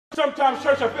Sometimes,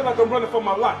 church, I feel like I'm running for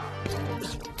my life.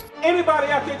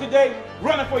 Anybody out there today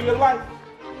running for your life?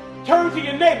 Turn to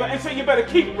your neighbor and say you better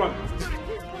keep running.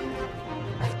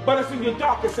 But it's in your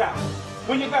darkest hour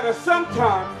when you gotta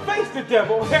sometimes face the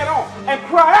devil head on and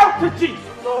cry out to Jesus.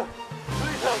 Lord,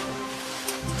 please help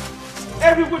me.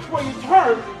 Every which way you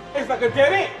turn is like a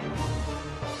dead end.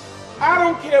 I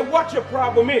don't care what your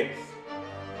problem is.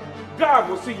 God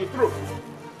will see you through.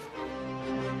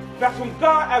 That's when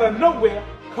God out of nowhere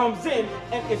comes in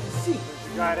and intercedes.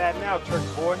 You got that now, church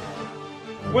boy.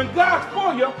 When God's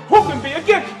for you, who can be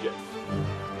against you?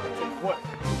 What?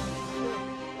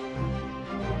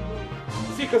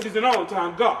 See, because he's an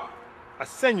on-time God. I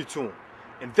send you to him,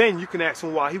 and then you can ask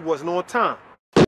him why he wasn't on time.